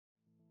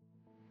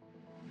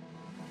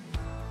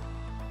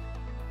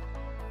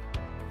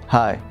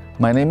Hi,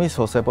 my name is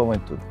Jose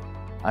Poventud.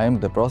 I am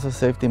the Process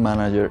Safety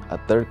Manager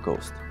at Third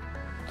Coast.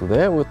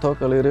 Today we'll talk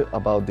a little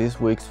about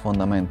this week's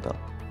fundamental,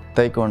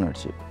 take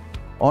ownership.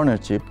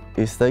 Ownership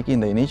is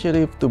taking the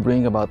initiative to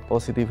bring about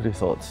positive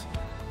results.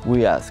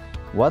 We ask,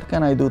 what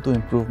can I do to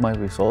improve my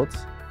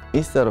results?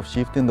 Instead of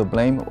shifting the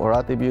blame or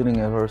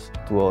attributing errors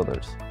to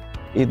others.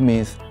 It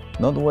means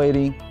not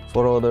waiting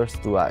for others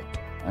to act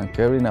and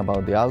caring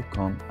about the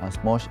outcome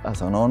as much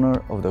as an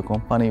owner of the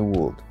company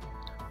would.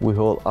 We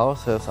hold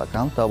ourselves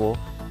accountable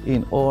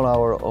in all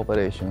our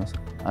operations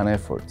and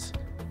efforts.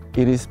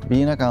 It is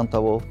being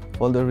accountable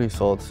for the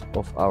results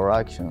of our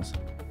actions,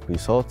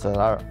 results that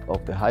are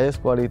of the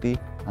highest quality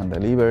and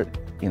delivered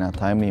in a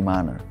timely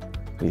manner,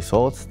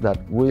 results that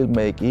will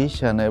make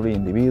each and every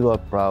individual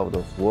proud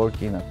of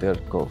working at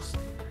Third Coast.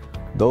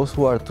 Those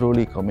who are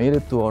truly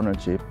committed to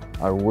ownership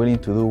are willing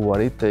to do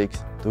what it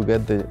takes to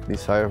get the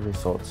desired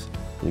results,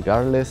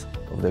 regardless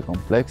of the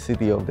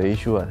complexity of the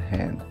issue at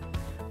hand.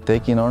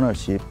 Taking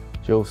ownership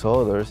shows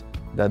others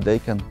that they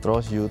can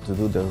trust you to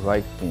do the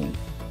right thing.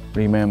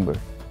 Remember,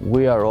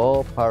 we are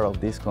all part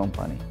of this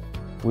company.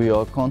 We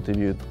all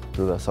contribute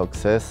to the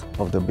success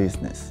of the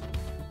business.